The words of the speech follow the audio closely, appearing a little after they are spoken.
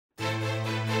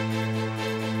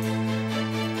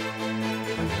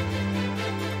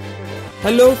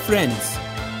Hello friends,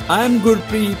 I am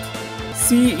Gurpreet,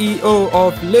 CEO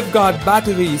of Livguard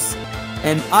Batteries,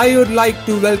 and I would like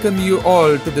to welcome you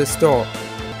all to the store.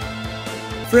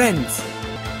 Friends,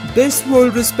 this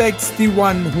world respects the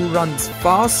one who runs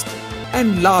fast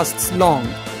and lasts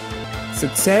long.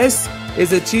 Success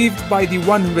is achieved by the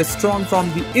one who is strong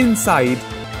from the inside,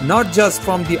 not just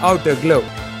from the outer glow.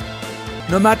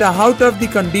 No matter how tough the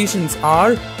conditions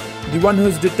are, the one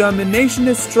whose determination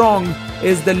is strong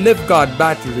is the Livguard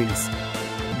batteries.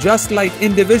 Just like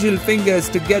individual fingers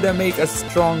together make a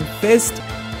strong fist,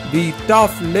 the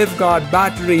tough Livguard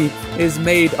battery is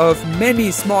made of many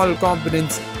small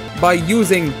components by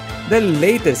using the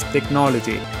latest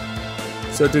technology.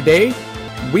 So today,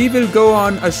 we will go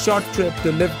on a short trip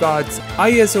to Livguard's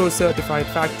ISO certified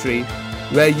factory,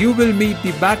 where you will meet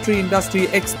the battery industry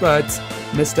experts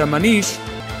Mr. Manish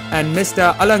and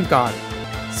Mr. Alankar.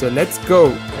 So let's go.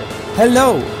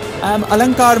 Hello, I am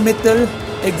Alankar Mittal,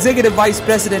 Executive Vice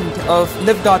President of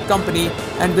Livguard Company,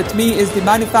 and with me is the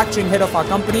manufacturing head of our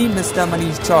company, Mr.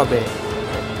 Manish Chaube.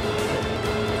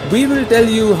 We will tell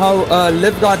you how a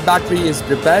Livguard battery is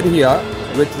prepared here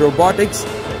with robotics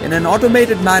in an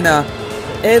automated manner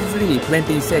every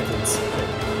 20 seconds.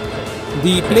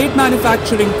 The plate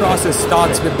manufacturing process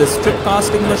starts with the strip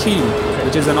casting machine,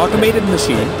 which is an automated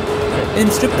machine. In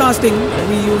strip casting,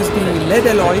 we use the lead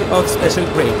alloy of special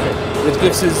grade, which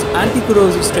gives us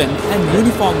anti-corrosive strength and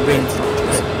uniform grain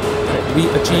structures. We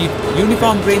achieve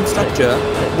uniform grain structure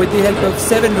with the help of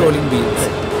 7 rolling wheels.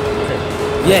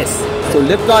 Yes, so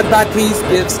Livguard batteries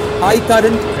gives high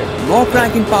current, more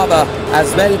cranking power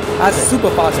as well as super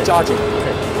fast charging.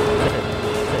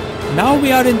 Now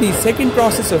we are in the second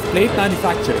process of plate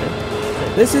manufacturing.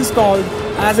 This is called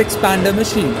as expander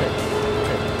machine.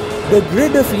 The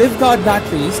grid of Livguard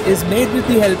batteries is made with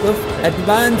the help of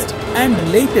advanced and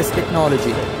latest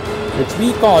technology, which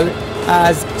we call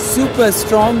as super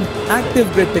strong active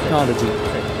grid technology.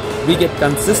 We get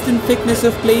consistent thickness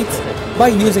of plates by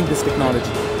using this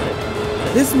technology.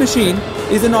 This machine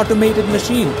is an automated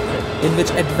machine in which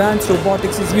advanced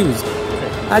robotics is used.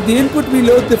 At the input, we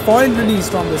load the foil release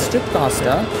from the strip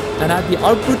caster, and at the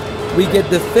output, we get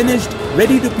the finished,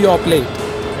 ready to pure plate.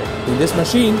 In this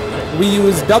machine, we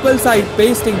use double-side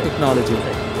pasting technology.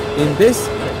 In this,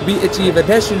 we achieve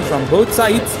adhesion from both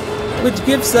sides, which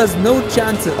gives us no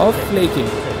chance of flaking.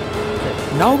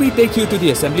 Now we take you to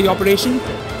the assembly operation.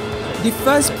 The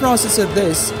first process of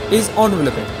this is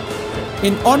enveloping.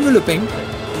 In enveloping,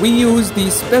 we use the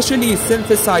specially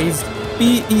synthesized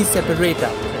PE separator.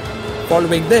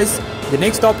 Following this, the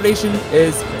next operation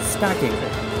is stacking,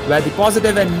 where the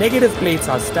positive and negative plates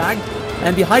are stacked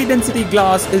and the high density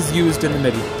glass is used in the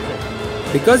middle.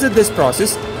 Because of this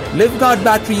process, Livguard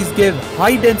batteries give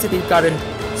high density current,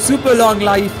 super long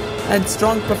life and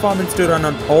strong performance to run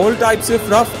on all types of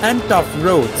rough and tough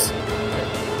roads.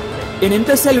 In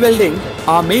intercell welding,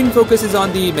 our main focus is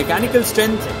on the mechanical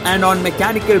strength and on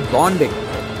mechanical bonding.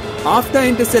 After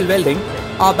intercell welding,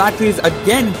 our batteries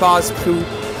again pass through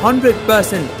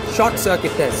 100% short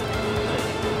circuit test.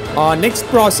 Our next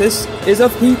process is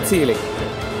of heat sealing.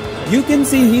 You can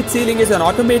see heat sealing is an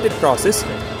automated process,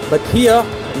 but here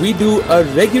we do a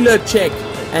regular check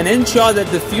and ensure that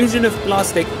the fusion of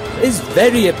plastic is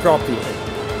very appropriate.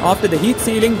 After the heat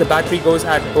sealing, the battery goes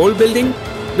at pole building,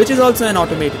 which is also an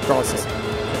automated process.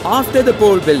 After the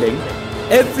pole building,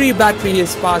 every battery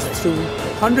is passed through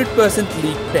 100%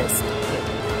 leak test.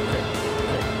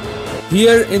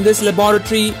 Here in this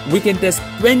laboratory, we can test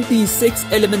 26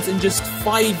 elements in just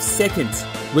 5 seconds,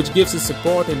 which gives us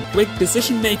support in quick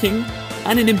decision making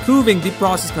and in improving the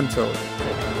process control.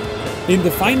 In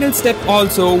the final step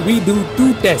also, we do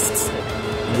 2 tests.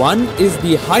 One is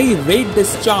the high rate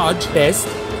discharge test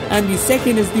and the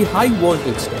second is the high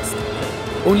voltage test.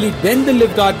 Only then the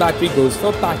Livguard battery goes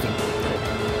for packing.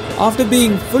 After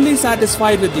being fully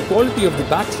satisfied with the quality of the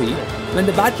battery, when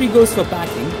the battery goes for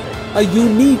packing, a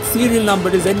unique serial number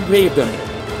is engraved on it,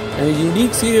 and a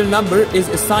unique serial number is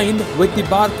assigned with the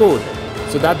barcode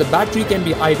so that the battery can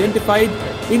be identified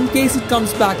in case it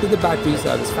comes back to the battery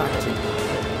service factory.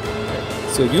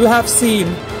 So you have seen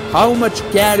how much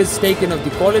care is taken of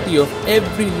the quality of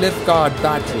every Livguard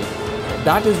battery.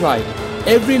 That is why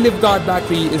every Livguard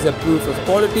battery is a proof of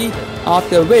quality,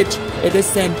 after which it is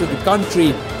sent to the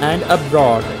country and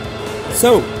abroad.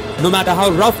 So, no matter how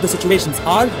rough the situations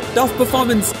are, tough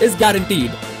performance is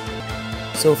guaranteed.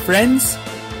 So friends,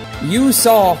 you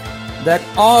saw that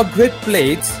our grid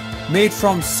plates made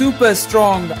from super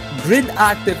strong grid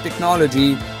active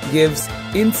technology gives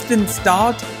instant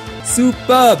start,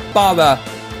 superb power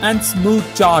and smooth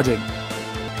charging.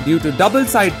 Due to double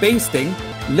side pasting,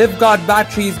 Livguard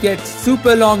batteries get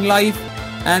super long life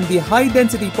and the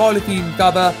high-density polythene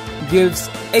cover gives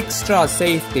extra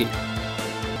safety.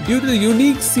 Due to the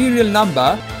unique serial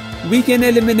number, we can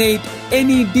eliminate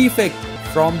any defect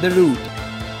from the root.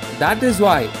 That is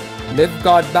why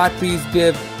Livguard batteries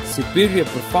give superior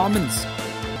performance.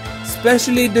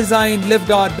 Specially designed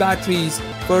Livguard batteries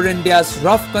for India's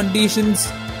rough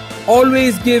conditions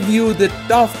always give you the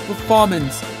tough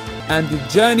performance, and the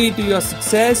journey to your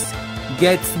success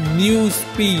gets new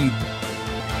speed.